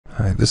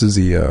Hi, this is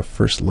the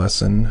first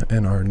lesson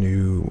in our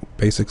new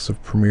Basics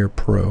of Premiere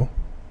Pro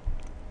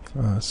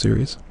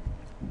series.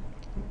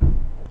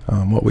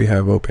 What we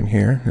have open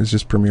here is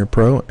just Premiere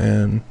Pro,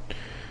 and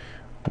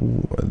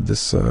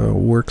this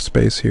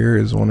workspace here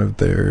is one of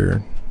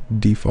their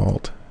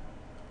default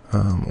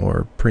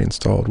or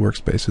pre-installed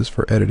workspaces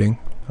for editing.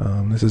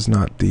 This is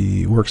not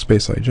the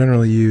workspace I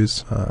generally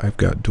use. I've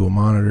got dual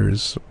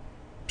monitors,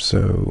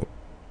 so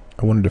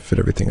I wanted to fit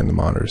everything in the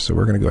monitors, so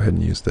we're going to go ahead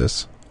and use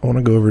this. I want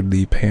to go over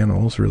the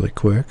panels really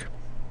quick.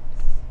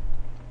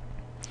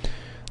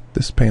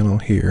 This panel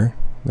here,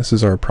 this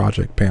is our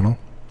project panel,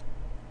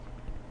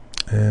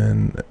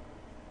 and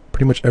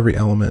pretty much every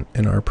element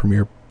in our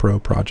Premiere Pro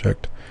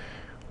project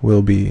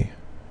will be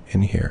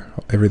in here.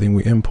 Everything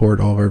we import,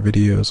 all of our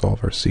videos, all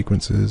of our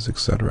sequences,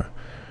 etc.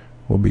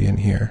 will be in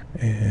here,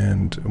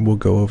 and we'll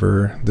go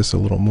over this a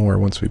little more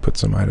once we put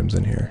some items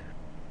in here.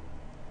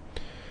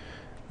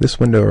 This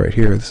window right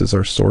here, this is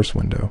our source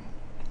window.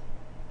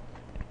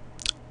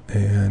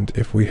 And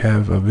if we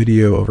have a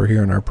video over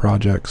here in our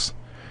projects,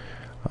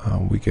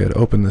 we could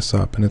open this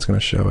up and it's going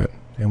to show it,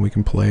 and we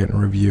can play it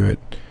and review it.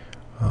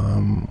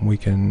 We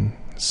can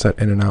set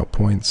in and out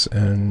points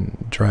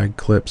and drag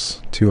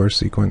clips to our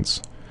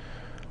sequence,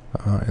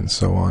 and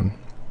so on.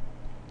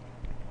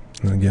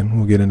 And again,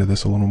 we'll get into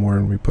this a little more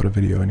when we put a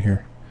video in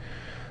here.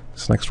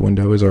 This next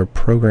window is our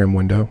program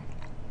window,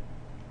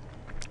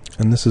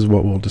 and this is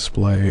what will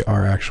display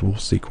our actual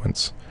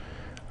sequence,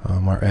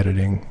 our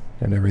editing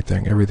and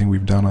everything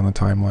we've done on the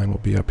timeline will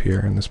be up here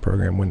in this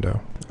program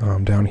window.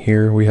 Down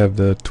here we have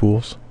the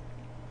tools,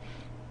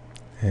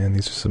 and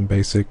these are some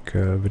basic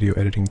video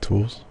editing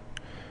tools,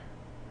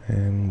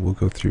 and we'll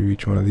go through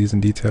each one of these in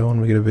detail when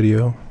we get a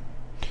video.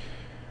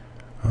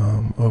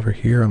 Over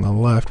here on the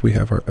left we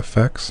have our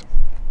effects.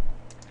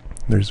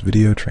 There's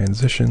video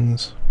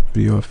transitions,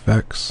 video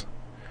effects.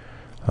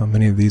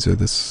 Many of these are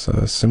this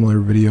similar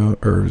video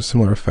or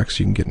similar effects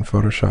you can get in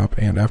Photoshop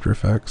and After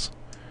Effects.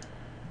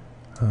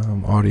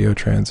 Audio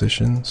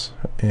transitions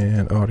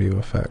and audio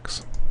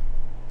effects.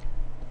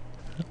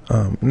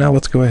 Now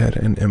let's go ahead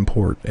and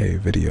import a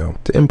video.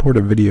 To import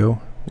a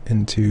video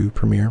into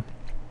Premiere,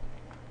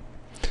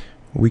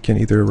 we can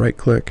either right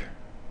click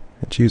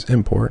and choose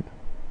import,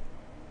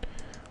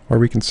 or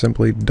we can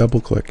simply double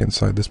click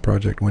inside this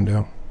project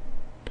window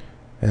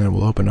and it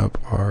will open up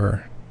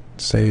our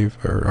save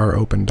or our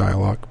open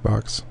dialog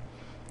box.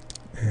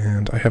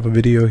 And I have a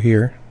video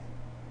here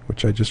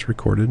which I just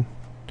recorded.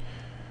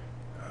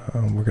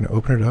 We're going to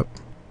open it up,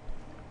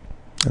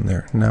 and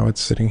there, now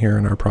it's sitting here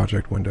in our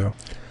project window.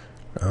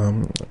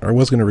 I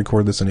was going to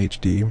record this in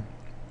HD,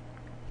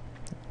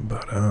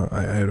 but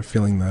I had a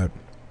feeling that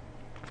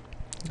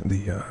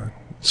the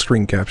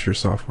screen capture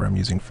software I'm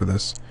using for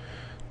this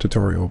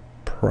tutorial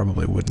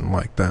probably wouldn't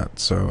like that,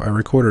 so I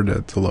recorded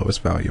at the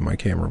lowest value my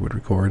camera would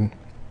record,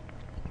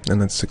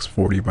 and that's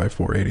 640 by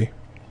 480.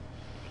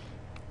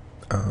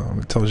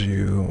 It tells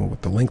you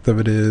what the length of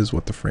it is,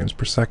 what the frames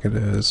per second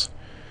is,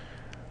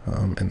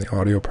 and the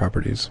audio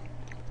properties.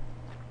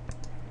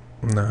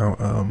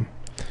 Now,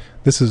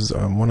 this is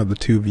one of the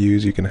two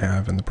views you can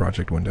have in the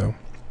project window.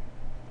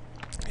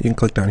 You can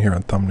click down here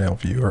on thumbnail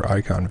view or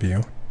icon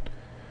view,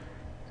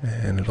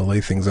 and it'll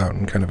lay things out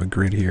in kind of a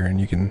grid here,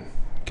 and you can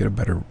get a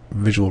better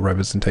visual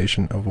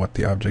representation of what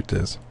the object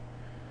is.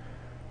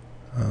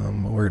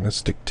 We're going to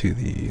stick to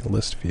the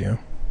list view.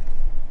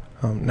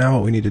 Now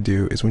what we need to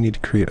do is we need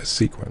to create a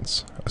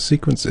sequence. A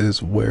sequence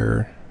is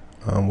where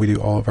we do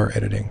all of our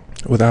editing.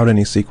 Without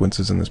any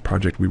sequences in this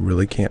project, we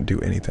really can't do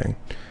anything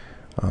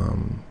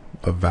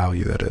of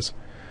value, that is.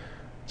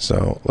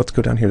 So let's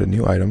go down here to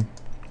New Item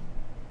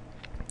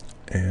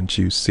and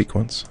choose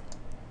Sequence.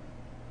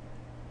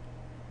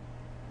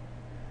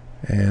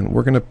 And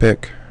we're going to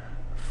pick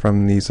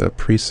from these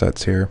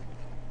presets here.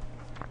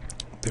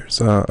 There's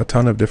a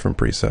ton of different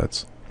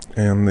presets,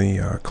 and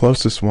the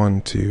closest one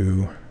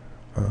to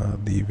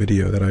the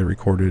video that I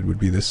recorded would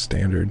be this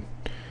standard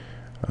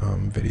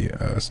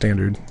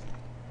standard,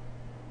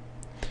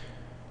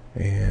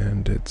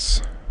 and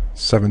it's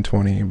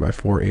 720 by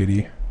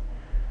 480.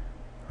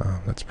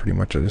 That's pretty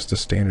much just a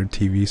standard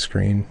TV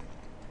screen.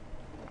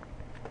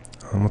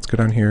 Let's go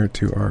down here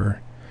to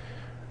our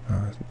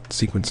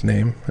sequence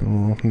name,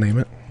 and we'll name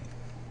it.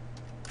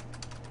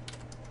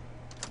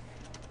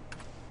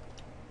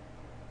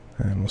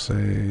 And we'll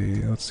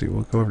say, let's see,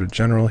 we'll go over to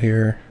General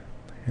here,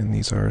 and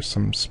these are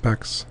some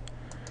specs.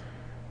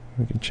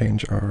 We can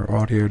change our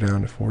audio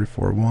down to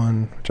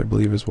 44.1, which I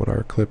believe is what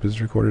our clip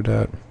is recorded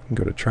at. We can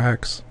go to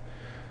Tracks.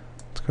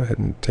 Let's go ahead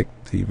and take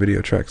the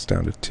video tracks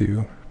down to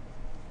 2,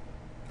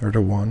 or to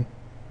 1.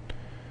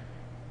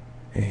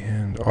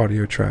 And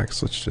audio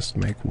tracks, let's just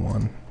make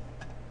 1.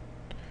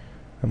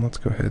 And let's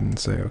go ahead and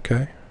say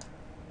OK.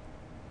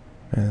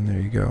 And there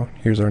you go.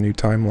 Here's our new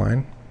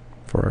timeline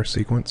for our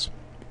sequence.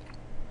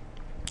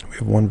 We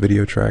have one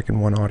video track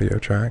and one audio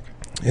track.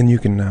 And you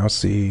can now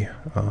see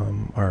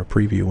our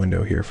preview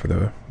window here for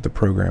the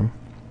program.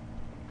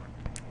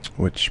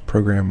 Which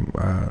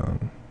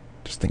program,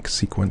 just think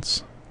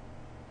sequence.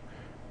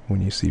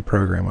 When you see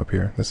program up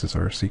here, this is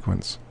our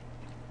sequence.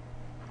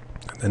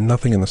 and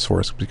nothing in the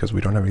source because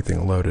we don't have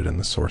anything loaded in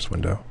the source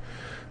window.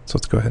 So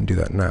let's go ahead and do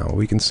that now.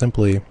 We can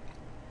simply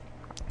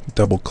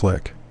double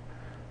click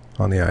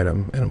on the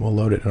item and it will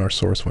load it in our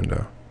source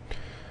window.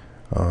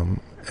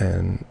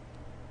 And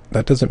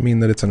that doesn't mean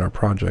that it's in our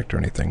project or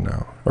anything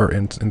now, or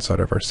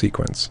inside of our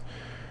sequence.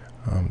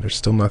 There's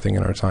still nothing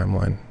in our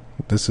timeline.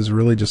 This is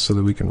really just so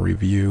that we can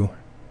review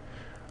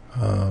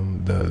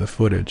the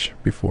footage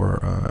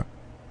before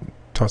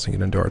tossing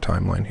it into our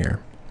timeline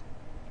here.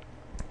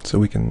 So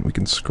we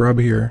can scrub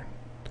here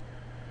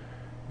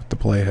with the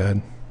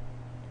playhead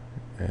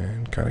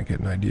and kind of get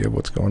an idea of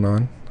what's going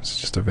on. This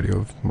is just a video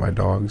of my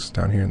dogs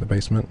down here in the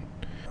basement.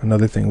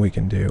 Another thing we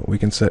can do, we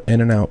can set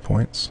in and out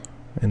points.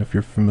 And if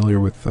you're familiar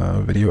with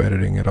video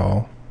editing at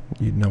all,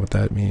 you'd know what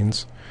that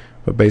means.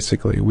 But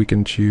basically, we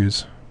can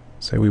choose,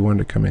 say we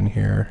wanted to come in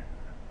here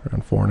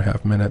around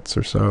 4.5 minutes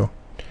or so,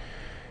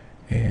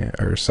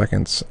 or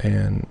seconds,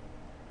 and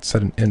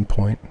set an end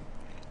point.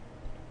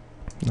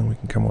 Then we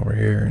can come over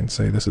here and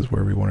say this is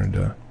where we wanted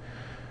to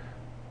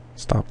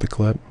stop the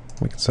clip.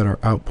 We can set our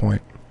out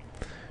point.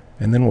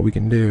 And then what we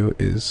can do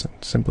is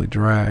simply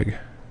drag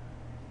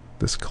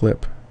this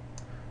clip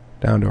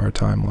down to our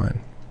timeline.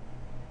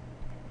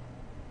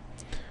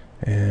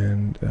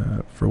 And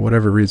for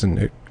whatever reason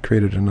it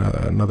created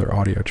another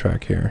audio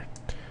track here.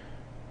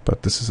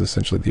 But this is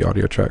essentially the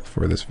audio track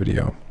for this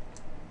video.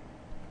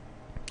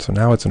 So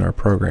now it's in our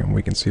program.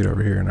 We can see it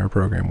over here in our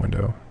program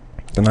window.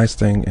 The nice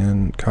thing,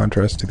 in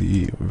contrast to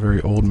the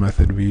very old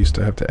method we used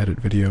to have to edit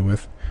video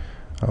with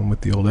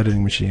the old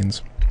editing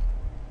machines,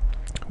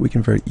 we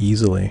can very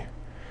easily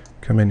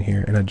come in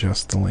here and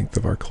adjust the length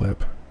of our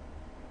clip.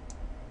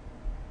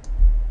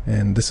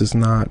 And this is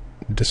not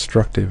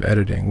destructive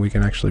editing. We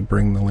can actually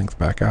bring the length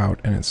back out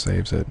and it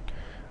saves it.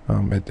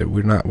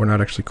 We're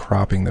not actually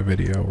cropping the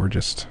video. We're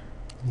just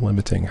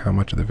limiting how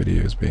much of the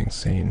video is being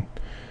seen.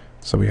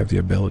 So we have the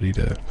ability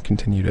to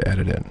continue to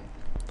edit it.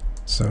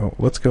 So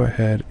let's go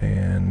ahead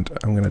and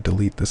I'm going to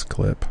delete this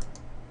clip,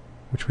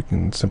 which we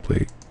can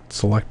simply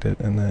select it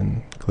and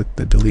then click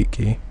the delete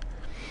key.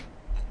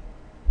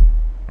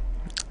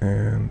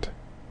 And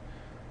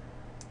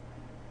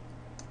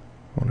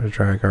I want to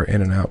drag our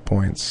in and out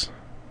points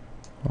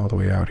all the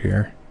way out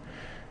here,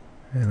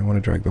 and I want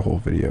to drag the whole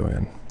video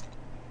in.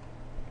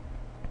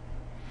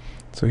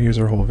 So here's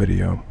our whole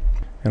video,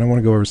 and I want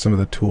to go over some of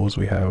the tools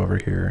we have over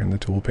here in the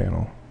tool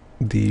panel.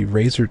 The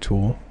razor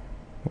tool,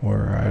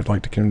 or I'd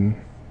like to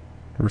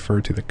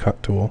refer to the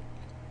cut tool,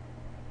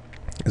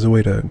 is a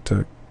way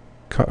to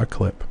cut a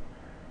clip.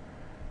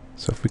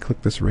 So if we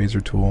click this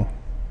razor tool,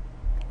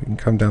 we can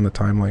come down the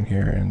timeline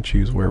here and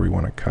choose where we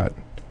want to cut.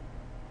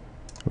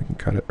 We can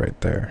cut it right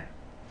there.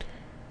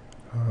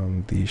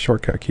 The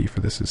shortcut key for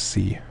this is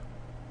C.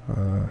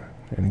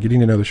 And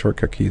getting to know the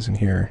shortcut keys in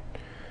here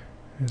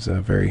is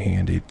very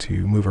handy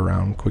to move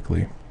around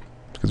quickly,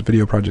 because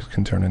video projects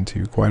can turn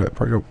into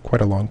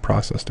quite a long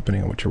process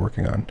depending on what you're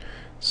working on.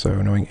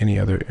 So knowing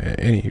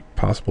any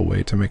possible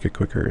way to make it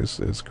quicker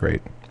is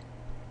great.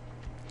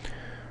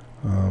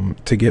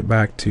 To get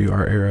back to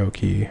our arrow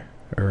key,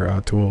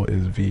 or tool,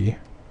 is V.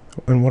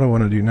 And what I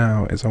want to do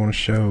now is I want to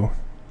show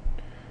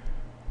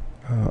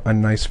a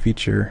nice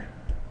feature,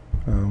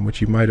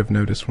 which you might have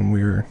noticed when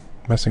we were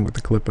messing with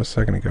the clip a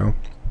second ago.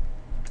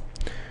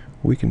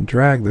 We can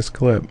drag this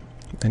clip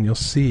and you'll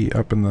see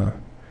up in the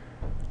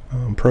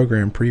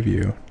program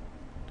preview,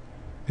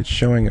 it's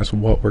showing us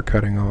what we're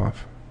cutting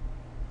off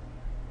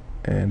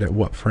and at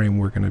what frame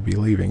we're going to be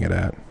leaving it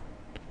at.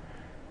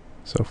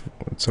 So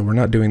we're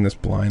not doing this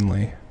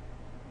blindly.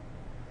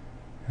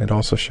 It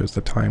also shows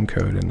the time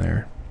code in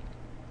there.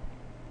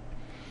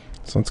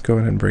 So let's go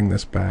ahead and bring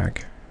this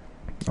back.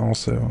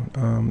 Also,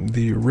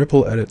 the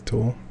ripple edit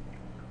tool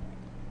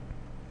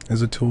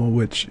is a tool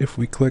which, if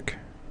we click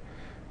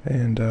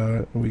and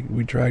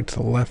we drag to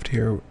the left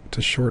here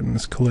to shorten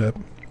this clip,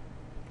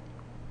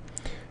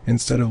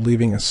 instead of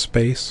leaving a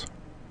space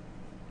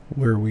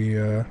where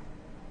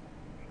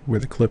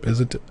the clip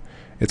isn't,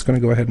 it's going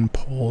to go ahead and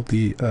pull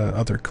the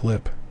other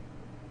clip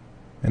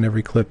and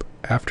every clip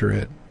after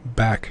it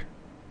back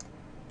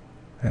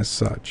as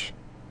such.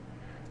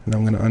 And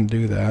I'm going to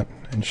undo that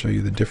and show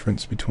you the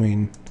difference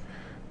between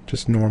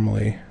just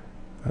normally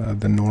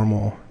the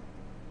normal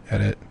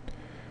edit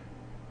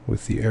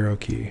with the arrow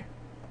key.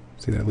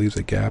 See, that leaves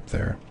a gap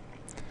there.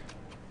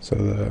 So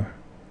the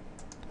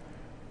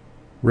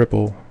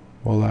ripple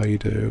will allow you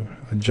to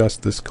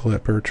adjust this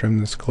clip or trim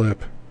this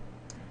clip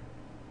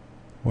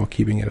while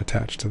keeping it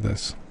attached to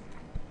this.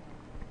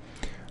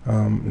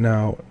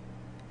 Now,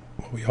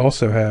 what we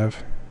also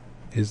have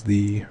is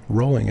the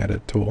rolling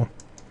edit tool.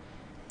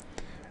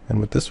 And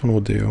what this one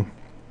will do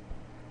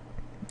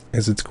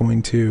is it's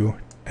going to,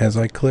 as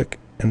I click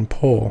and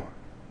pull,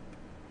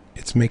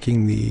 it's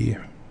making the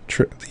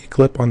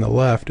clip on the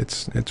left,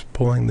 it's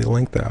pulling the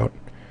length out,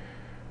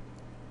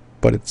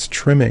 but it's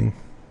trimming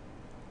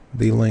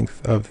the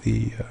length of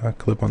the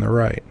clip on the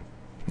right.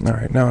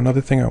 Alright, now another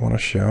thing I want to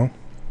show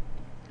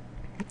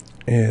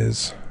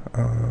is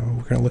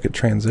we're going to look at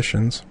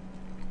transitions.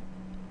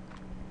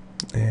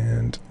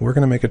 And we're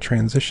going to make a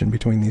transition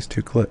between these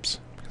two clips,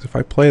 because if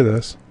I play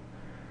this,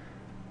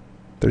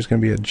 there's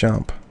going to be a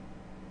jump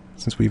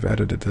since we've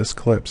edited this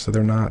clip, so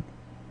they're not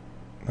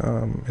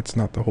it's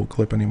not the whole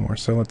clip anymore.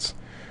 So I'm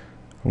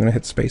going to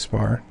hit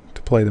spacebar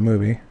to play the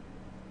movie,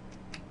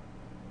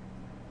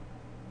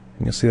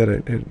 and you'll see that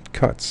it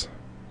cuts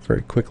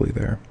very quickly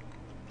there.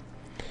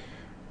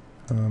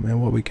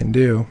 And what we can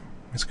do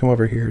is come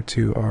over here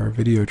to our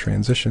video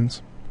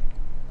transitions,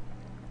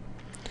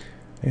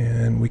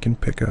 and we can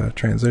pick a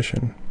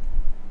transition.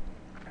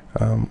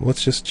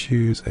 Let's just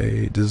choose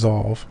a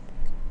dissolve,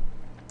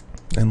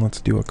 and let's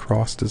do a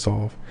cross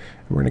dissolve.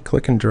 And we're going to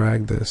click and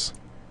drag this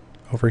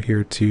over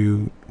here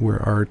to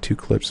where our two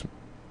clips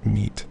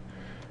meet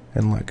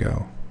and let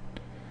go.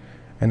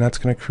 And that's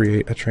going to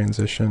create a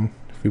transition.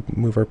 If we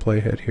move our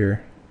playhead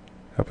here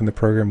up in the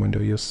program window,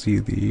 you'll see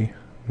the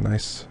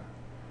nice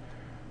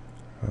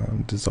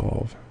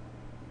dissolve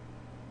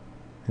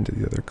into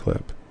the other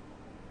clip.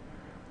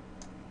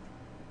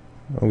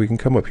 We can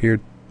come up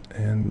here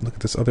and look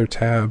at this other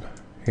tab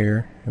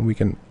here, and we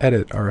can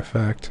edit our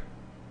effect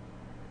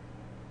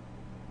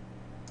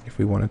if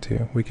we wanted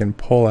to. We can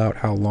pull out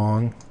how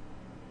long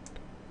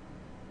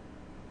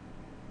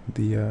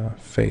the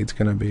fade's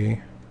going to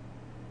be,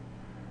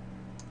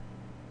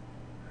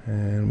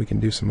 and we can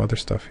do some other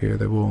stuff here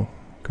that we'll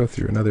go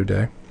through another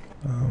day.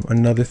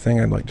 Another thing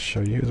I'd like to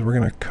show you is we're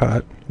going to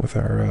cut with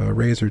our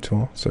razor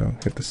tool. So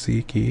hit the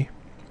C key,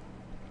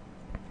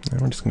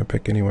 and we're just going to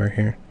pick anywhere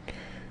here,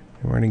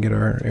 and we're going to get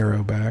our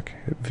arrow back,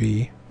 hit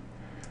V,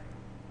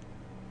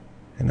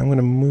 and I'm going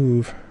to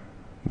move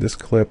this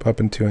clip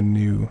up into a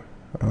new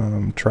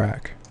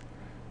track.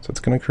 So it's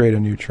going to create a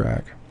new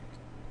track,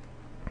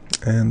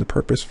 and the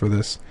purpose for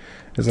this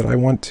is that I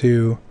want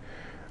to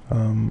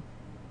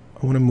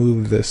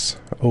move this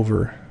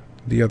over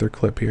the other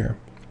clip here,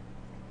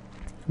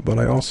 but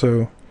I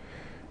also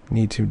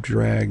need to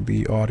drag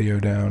the audio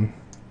down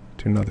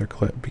to another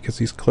clip, because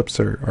these clips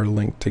are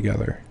linked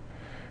together,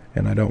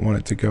 and I don't want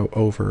it to go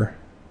over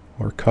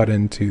or cut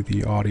into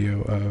the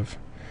audio of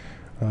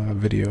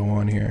video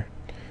 1 here.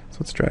 So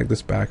let's drag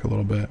this back a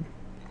little bit.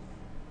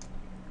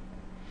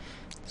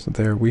 So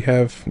there we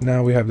have,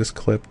 now we have this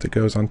clip that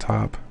goes on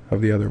top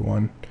of the other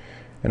one,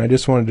 and I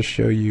just wanted to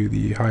show you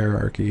the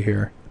hierarchy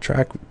here.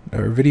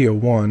 Video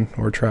 1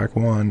 or track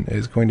 1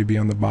 is going to be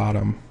on the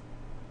bottom,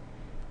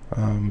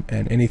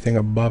 and anything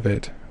above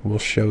it will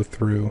show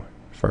through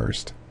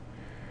first.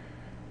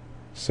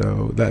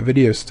 So that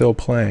video is still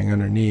playing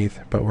underneath,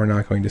 but we're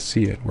not going to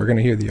see it. We're going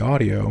to hear the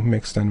audio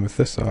mixed in with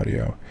this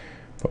audio,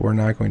 but we're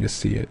not going to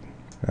see it.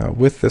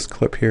 With this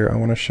clip here, I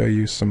want to show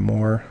you some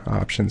more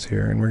options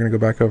here, and we're going to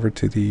go back over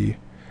to the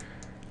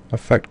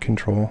effect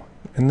control,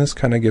 and this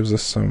kind of gives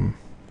us some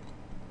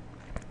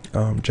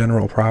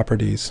general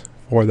properties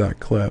for that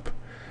clip,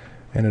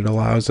 and it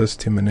allows us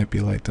to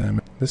manipulate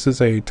them. This is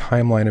a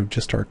timeline of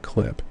just our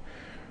clip,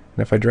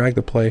 and if I drag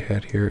the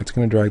playhead here, it's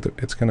going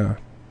to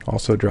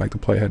also drag the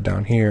playhead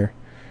down here,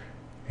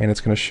 and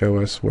it's going to show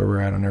us where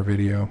we're at on our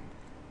video.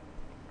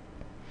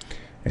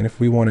 And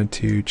if we wanted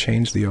to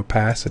change the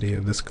opacity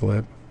of this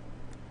clip,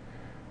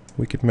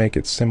 we could make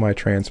it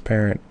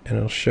semi-transparent, and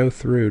it'll show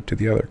through to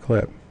the other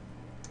clip.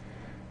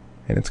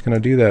 And it's going to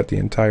do that the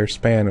entire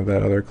span of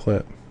that other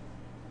clip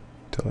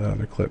until that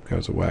other clip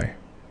goes away.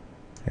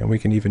 And we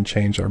can even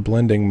change our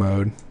blending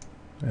mode,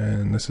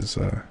 and this is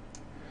a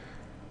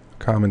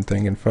common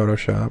thing in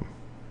Photoshop.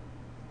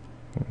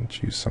 I'll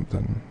choose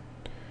something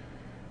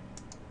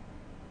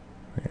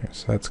there.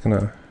 So that's going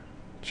to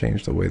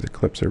change the way the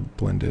clips are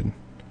blended.